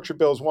infrastructure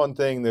bill is one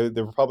thing.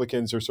 The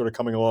Republicans are sort of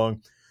coming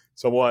along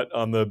somewhat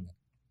on the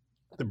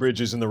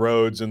bridges and the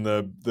roads and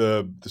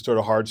the sort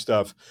of hard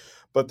stuff,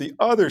 but the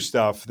other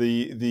stuff,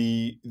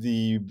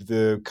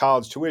 the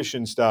college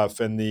tuition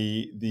stuff and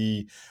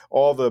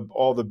all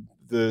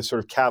the sort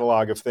of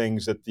catalog of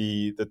things that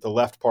the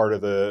left part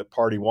of the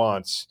party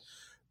wants,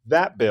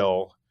 that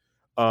bill,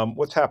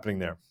 what's happening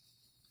there?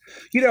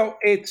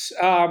 It's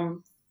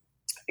on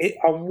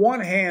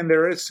one hand,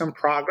 there is some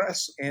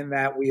progress in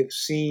that we have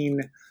seen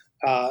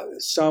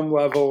some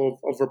level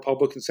of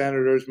Republican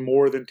senators,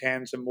 more than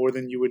 10, so more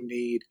than you would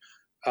need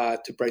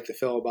to break the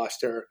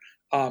filibuster,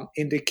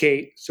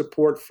 indicate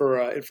support for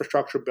an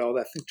infrastructure bill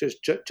that I think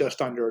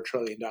just under $1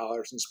 trillion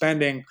in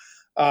spending.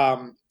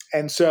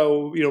 And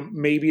so,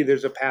 maybe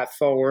there's a path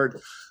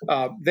forward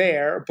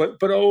there.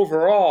 But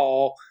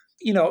overall,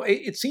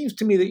 it seems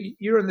to me that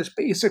you're in this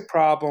basic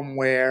problem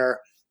where,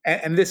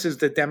 and this is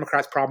the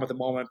Democrats' problem at the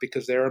moment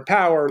because they're in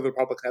power. The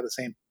Republicans have the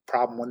same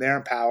problem when they're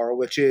in power,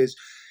 which is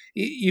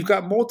you've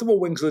got multiple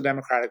wings of the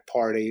Democratic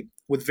Party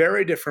with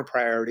very different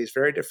priorities,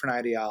 very different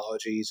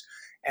ideologies,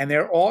 and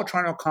they're all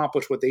trying to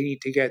accomplish what they need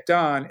to get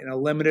done in a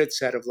limited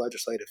set of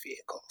legislative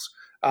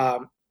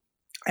vehicles.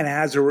 And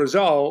as a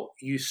result,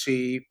 you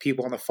see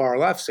people on the far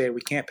left say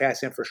we can't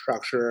pass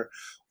infrastructure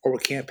or we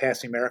can't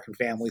pass the American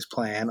Families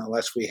Plan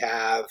unless we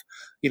have,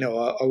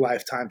 a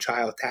lifetime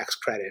child tax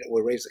credit,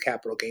 or raise the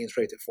capital gains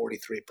rate to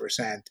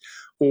 43%,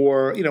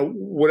 or,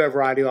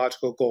 whatever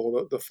ideological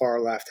goal the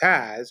far left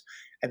has.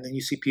 And then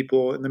you see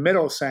people in the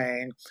middle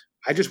saying,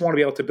 I just want to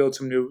be able to build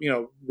some new,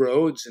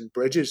 roads and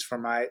bridges for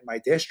my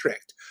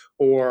district,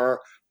 or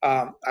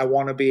I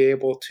want to be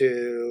able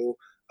to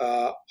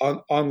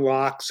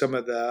unlock some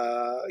of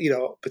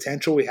the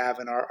potential we have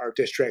in our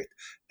district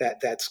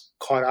that's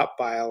caught up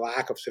by a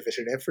lack of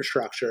sufficient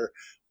infrastructure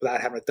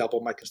without having to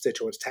double my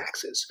constituents'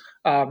 taxes.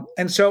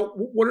 And so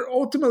what it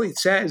ultimately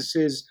says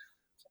is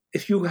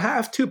if you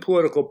have two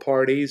political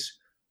parties,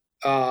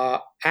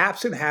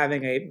 absent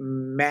having a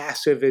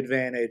massive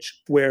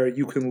advantage where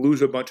you can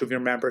lose a bunch of your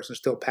members and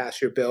still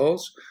pass your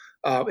bills,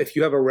 if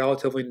you have a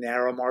relatively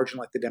narrow margin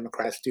like the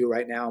Democrats do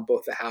right now in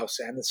both the House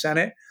and the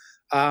Senate,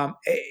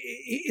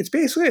 It's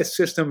basically a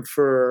system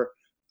for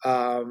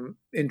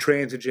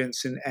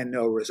intransigence and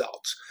no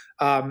results.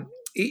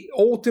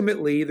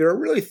 Ultimately, there are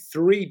really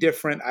three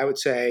different, I would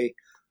say,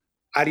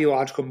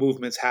 ideological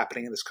movements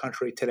happening in this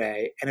country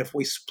today. And if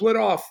we split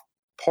off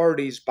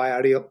parties by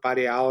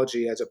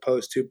ideology as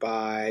opposed to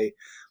by,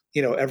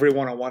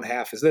 everyone on one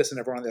half is this and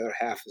everyone on the other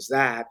half is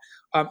that,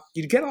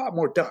 you'd get a lot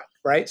more done,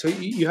 right? So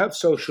you have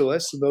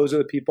socialists, and those are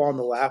the people on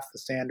the left, the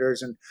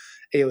Sanders and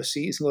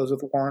AOCs, and those are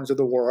the Warrens of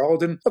the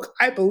world. And look,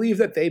 I believe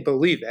that they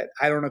believe it.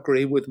 I don't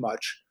agree with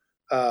much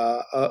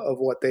of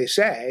what they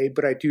say,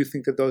 but I do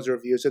think that those are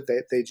views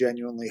that they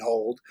genuinely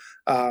hold,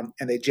 and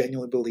they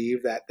genuinely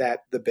believe that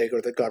the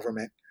bigger the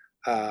government,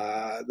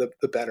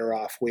 the better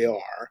off we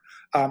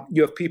are.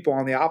 You have people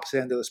on the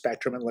opposite end of the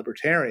spectrum and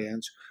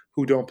libertarians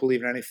who don't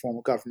believe in any form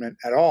of government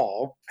at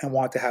all and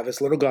want to have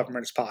as little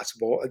government as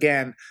possible.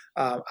 Again,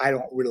 I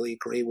don't really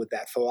agree with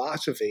that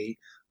philosophy,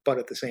 but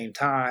at the same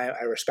time,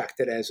 I respect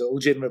it as a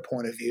legitimate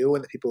point of view,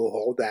 and the people who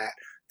hold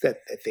that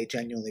they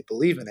genuinely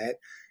believe in it.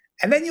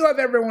 And then you have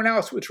everyone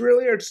else, which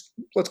really are just,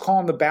 let's call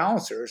them the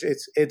balancers.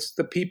 It's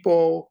the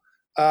people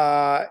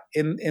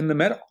in the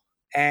middle,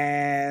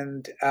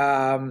 and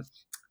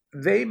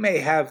they may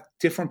have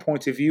different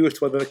points of view as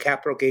to whether the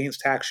capital gains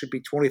tax should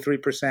be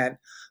 23%,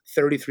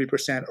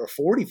 33%, or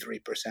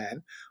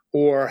 43%,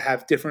 or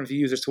have different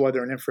views as to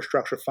whether an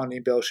infrastructure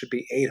funding bill should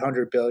be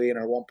 $800 billion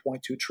or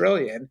 $1.2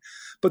 trillion.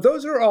 But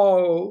those are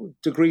all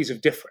degrees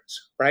of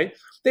difference, right?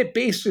 They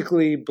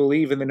basically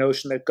believe in the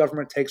notion that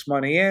government takes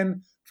money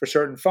in for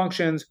certain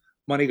functions,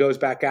 money goes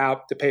back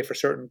out to pay for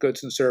certain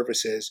goods and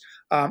services.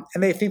 And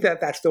they think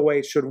that that's the way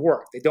it should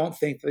work. They don't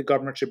think that the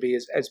government should be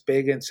as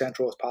big and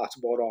central as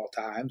possible at all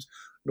times,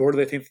 nor do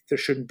they think that there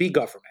shouldn't be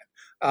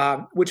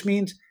government, which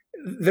means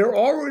they're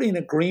already in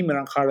agreement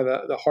on kind of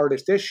the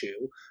hardest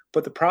issue.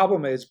 But the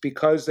problem is,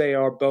 because they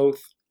are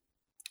both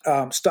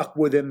stuck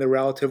within the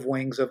relative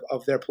wings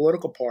of their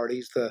political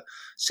parties, the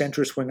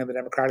centrist wing of the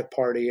Democratic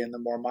Party and the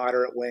more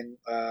moderate wing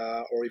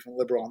or even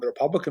liberal on the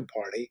Republican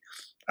Party,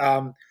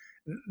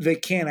 they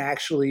can't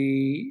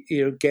actually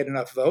get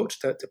enough votes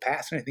to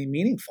pass anything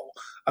meaningful.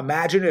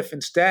 Imagine if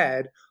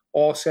instead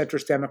all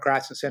centrist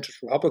Democrats and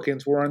centrist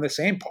Republicans were in the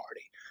same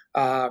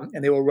party,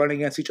 and they were running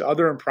against each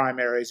other in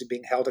primaries and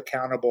being held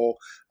accountable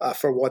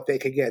for what they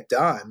could get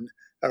done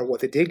or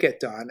what they did get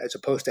done, as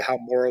opposed to how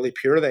morally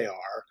pure they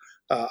are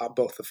on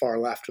both the far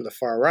left or the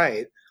far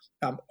right.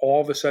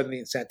 All of a sudden, the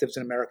incentives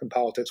in American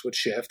politics would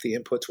shift, the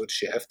inputs would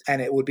shift,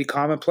 and it would be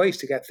commonplace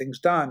to get things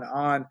done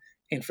on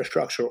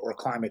infrastructure or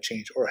climate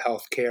change or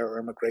healthcare or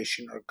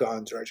immigration or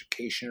guns or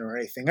education or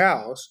anything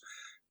else,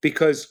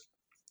 because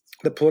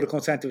the political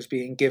incentives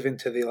being given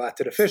to the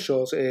elected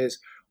officials is,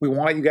 we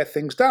want you to get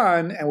things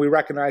done, and we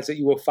recognize that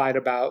you will fight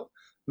about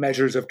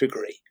measures of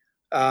degree.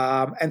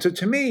 And so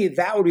to me,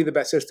 that would be the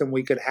best system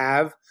we could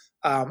have.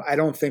 I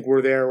don't think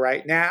we're there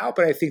right now,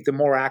 but I think the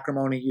more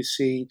acrimony you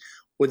see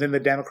within the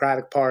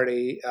Democratic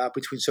Party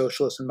between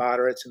socialists and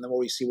moderates, and the more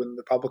we see within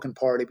the Republican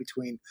Party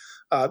between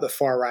the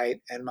far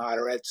right and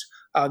moderates,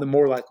 the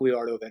more likely we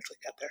are to eventually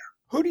get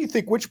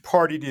there. Which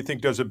party do you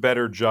think does a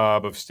better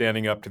job of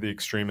standing up to the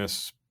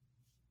extremists?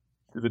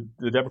 Do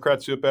the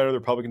Democrats do it better? The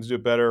Republicans do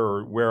it better?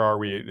 Or where are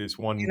we? Is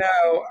one?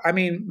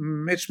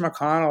 Mitch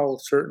McConnell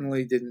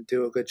certainly didn't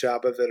do a good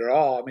job of it at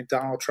all. I mean,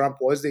 Donald Trump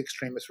was the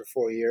extremist for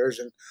 4 years,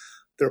 and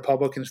the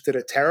Republicans did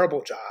a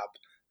terrible job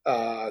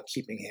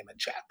keeping him in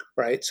check,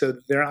 right? So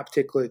they're not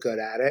particularly good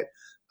at it.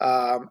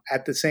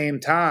 At the same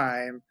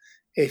time,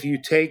 if you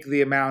take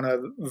the amount of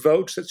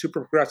votes that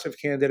super progressive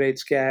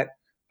candidates get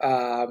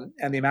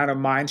and the amount of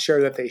mind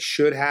share that they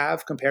should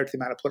have compared to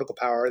the amount of political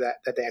power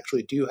that they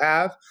actually do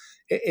have,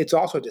 it's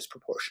also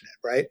disproportionate,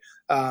 right?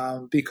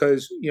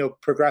 Because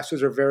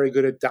progressives are very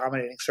good at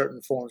dominating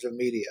certain forms of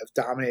media, of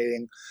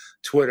dominating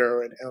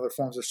Twitter and other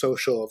forms of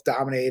social, of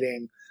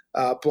dominating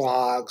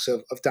blogs,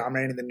 of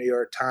dominating the New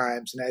York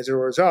Times. And as a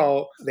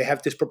result, they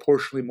have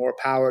disproportionately more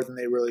power than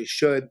they really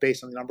should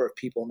based on the number of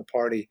people in the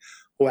party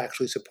who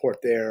actually support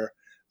their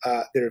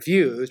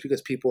views,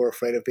 because people are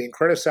afraid of being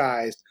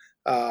criticized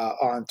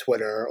on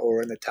Twitter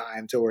or in the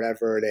Times or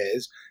whatever it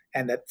is.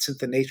 And that since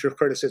the nature of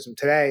criticism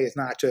today is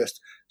not just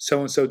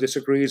so-and-so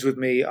disagrees with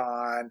me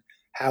on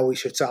how we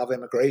should solve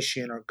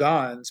immigration or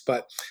guns,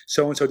 but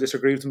so-and-so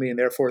disagrees with me and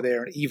therefore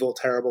they're an evil,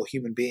 terrible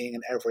human being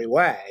in every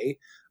way,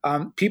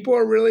 people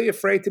are really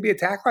afraid to be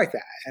attacked like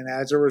that. And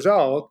as a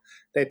result,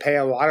 they pay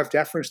a lot of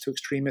deference to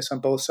extremists on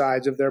both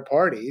sides of their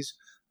parties,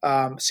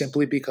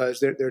 simply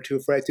because they're too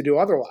afraid to do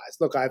otherwise.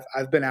 Look,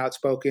 I've been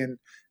outspoken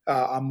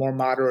on more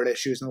moderate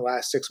issues in the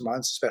last 6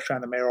 months, especially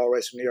on the mayoral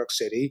race in New York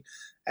City,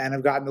 and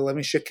I've gotten the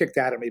living shit kicked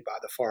out of me by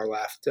the far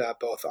left,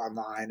 both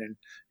online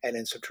and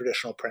in some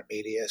traditional print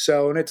media.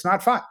 And it's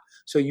not fun.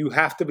 So you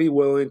have to be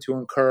willing to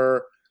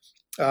incur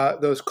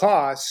those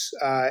costs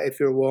if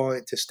you're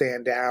willing to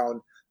stand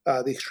down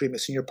the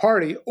extremists in your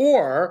party,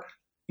 or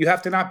you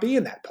have to not be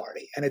in that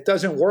party. And it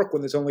doesn't work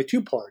when there's only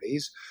two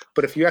parties.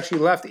 But if you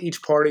actually left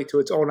each party to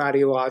its own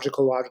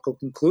logical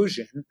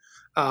conclusion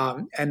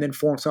and then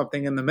form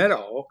something in the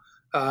middle,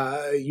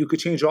 you could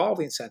change all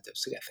the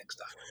incentives to get things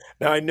done.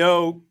 Now, I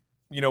know,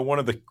 one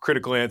of the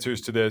critical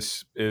answers to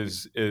this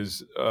is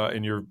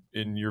in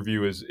your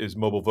view is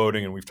mobile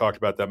voting, and we've talked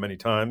about that many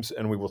times,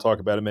 and we will talk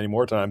about it many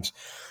more times.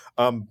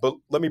 But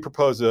let me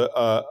propose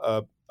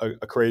a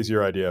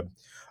crazier idea.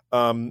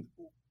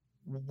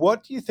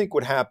 What do you think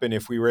would happen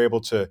if we were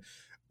able to,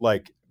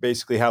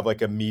 basically have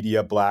a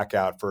media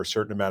blackout for a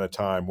certain amount of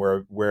time,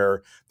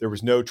 where there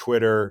was no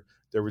Twitter,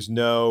 there was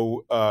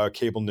no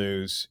cable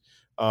news,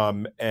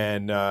 and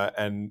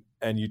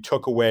you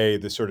took away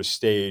the sort of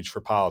stage for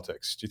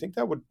politics? Do you think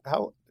that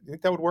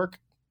would work?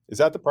 Is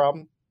that the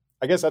problem?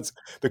 I guess that's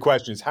the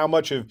question: is how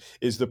much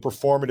is the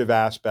performative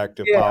aspect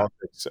of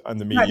politics on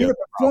the media? I think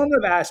the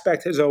performative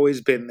aspect has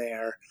always been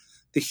there.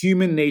 The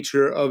human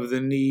nature of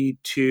the need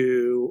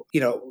to,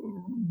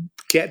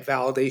 get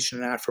validation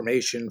and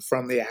affirmation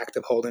from the act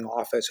of holding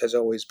office has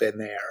always been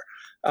there.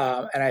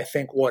 And I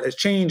think what has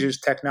changed is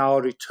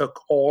technology took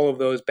all of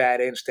those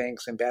bad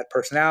instincts and bad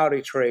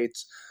personality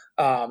traits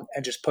and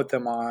just put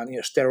them on,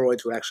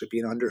 steroids would actually be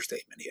an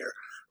understatement here,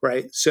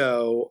 right?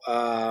 So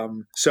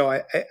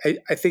I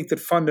think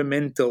that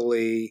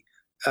fundamentally,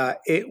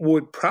 it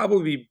would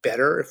probably be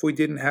better if we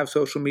didn't have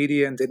social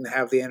media and didn't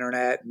have the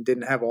internet and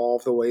didn't have all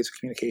of the ways of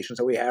communications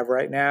that we have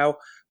right now,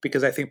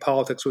 because I think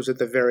politics was at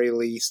the very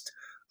least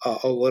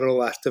a little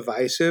less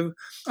divisive.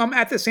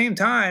 At the same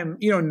time,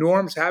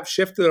 norms have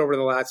shifted over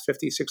the last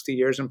 50, 60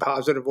 years in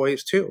positive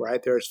ways too,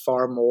 right? There's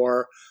far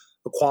more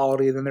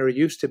equality than there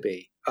used to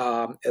be,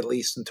 at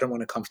least in terms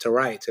when it comes to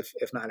rights,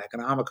 if not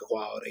economic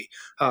equality.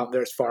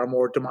 There's far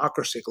more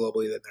democracy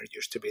globally than there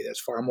used to be.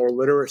 There's far more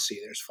literacy.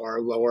 There's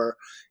far lower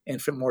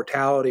infant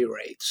mortality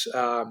rates.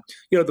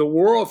 The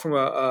world from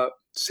a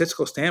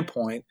statistical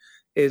standpoint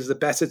is the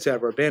best it's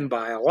ever been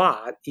by a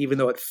lot, even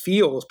though it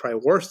feels probably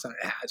worse than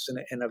it has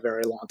in a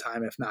very long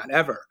time, if not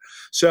ever.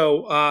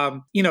 So,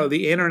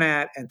 the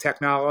internet and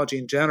technology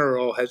in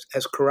general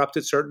has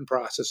corrupted certain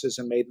processes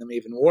and made them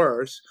even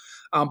worse.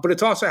 But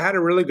it's also had a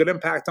really good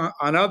impact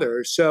on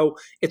others. So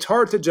it's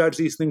hard to judge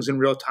these things in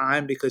real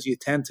time because you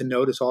tend to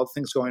notice all the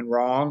things going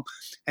wrong,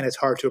 and it's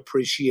hard to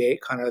appreciate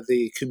kind of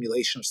the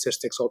accumulation of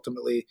statistics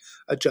ultimately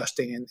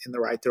adjusting in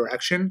the right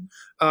direction.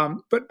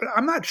 But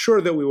I'm not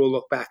sure that we will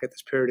look back at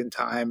this period in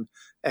time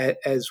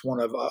as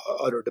one of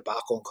utter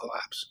debacle and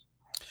collapse.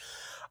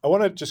 I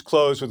want to just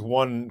close with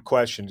one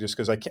question, just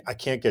because I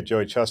can't get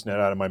Joey Chestnut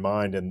out of my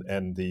mind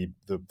and the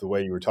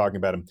way you were talking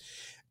about him.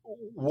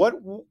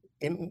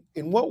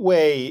 In what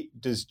way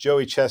does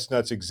Joey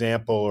Chestnut's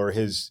example or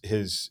his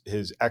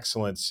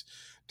excellence,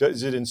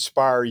 does it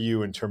inspire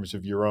you in terms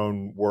of your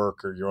own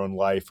work or your own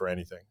life or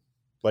anything?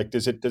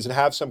 Does it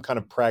have some kind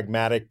of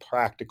pragmatic,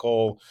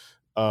 practical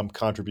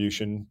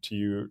contribution to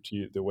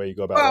you the way you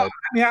go about life?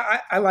 I mean,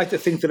 I like to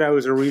think that I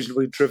was a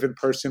reasonably driven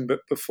person,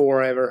 but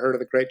before I ever heard of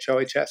the great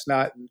Joey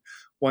Chestnut, and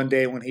one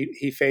day when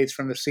he fades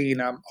from the scene,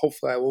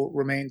 hopefully I will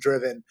remain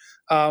driven.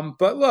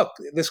 But look,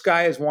 this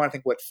guy has won, I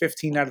think,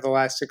 15 out of the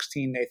last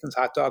 16 Nathan's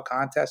Hot Dog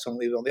contests.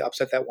 Only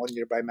upset that one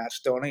year by Matt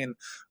Stoney, and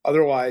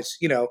otherwise,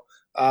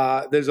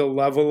 there's a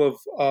level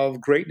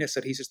of greatness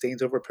that he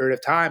sustains over a period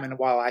of time. And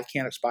while I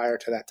can't aspire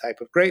to that type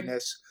of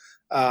greatness,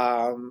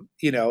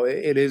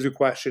 it is a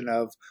question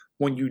of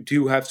when you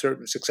do have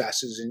certain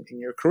successes in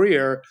your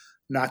career,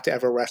 not to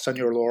ever rest on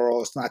your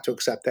laurels, not to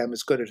accept them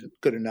as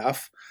good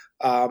enough,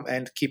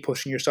 and keep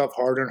pushing yourself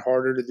harder and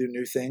harder to do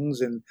new things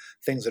and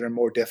things that are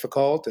more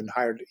difficult and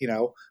higher,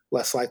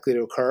 less likely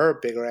to occur,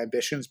 bigger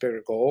ambitions,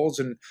 bigger goals.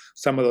 And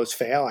some of those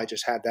fail. I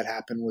just had that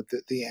happen with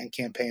the AND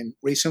campaign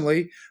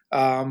recently.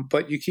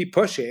 But you keep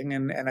pushing.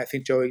 And I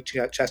think Joey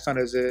Chestnut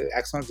is an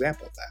excellent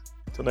example of that.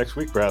 Until next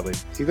week, Bradley.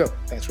 Here you go.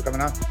 Thanks for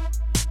coming on.